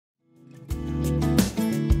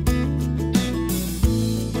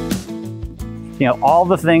you know, all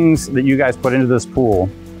the things that you guys put into this pool,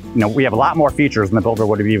 you know, we have a lot more features than the builder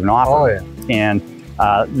would have even offered. Oh, yeah. And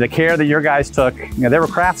the care that your guys took, you know, there were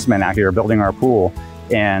craftsmen out here building our pool,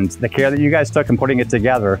 and the care that you guys took in putting it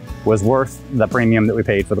together was worth the premium that we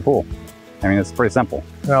paid for the pool. I mean, it's pretty simple.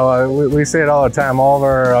 You know, we say it all the time. All of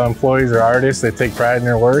our employees are artists. They take pride in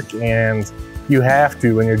their work, and you have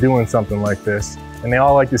to when you're doing something like this. And they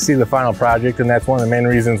all like to see the final project, and that's one of the main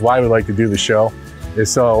reasons why we like to do the show, is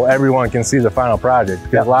so everyone can see the final project.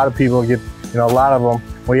 Because a lot of people get, you know, a lot of them,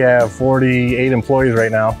 we have 48 employees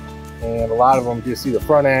right now, and a lot of them just see the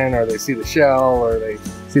front end, or they see the shell, or they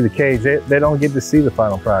see the cage. They don't get to see the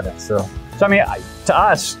final product. So I mean, to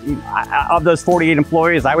us, of those 48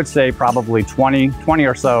 employees, I would say probably 20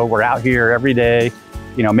 or so were out here every day,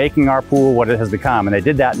 you know, making our pool what it has become. And they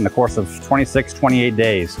did that in the course of 26, 28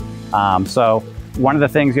 days. So one of the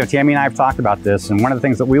things, you know, Tammy and I have talked about this, and one of the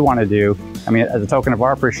things that we want to do, I mean, as a token of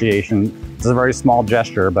our appreciation, this is a very small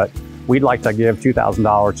gesture, but we'd like to give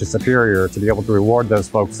 $2,000 to Superior to be able to reward those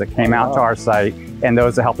folks that came out to our site and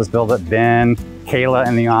those that helped us build it. Ben, Kayla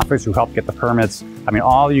in the office who helped get the permits. I mean,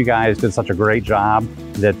 all you guys did such a great job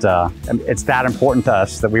that it's that important to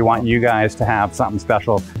us that we want you guys to have something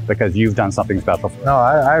special because you've done something special for us. No,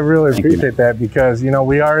 I really appreciate that, because, you know,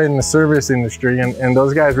 we are in the service industry, and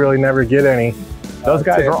those guys really never get any. Those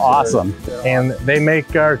guys are awesome. And they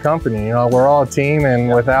make our company. You know, we're all a team,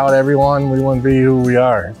 and without everyone, we wouldn't be who we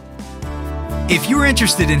are. If you're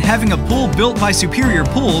interested in having a pool built by Superior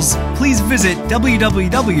Pools, please visit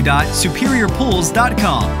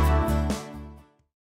www.superiorpools.com.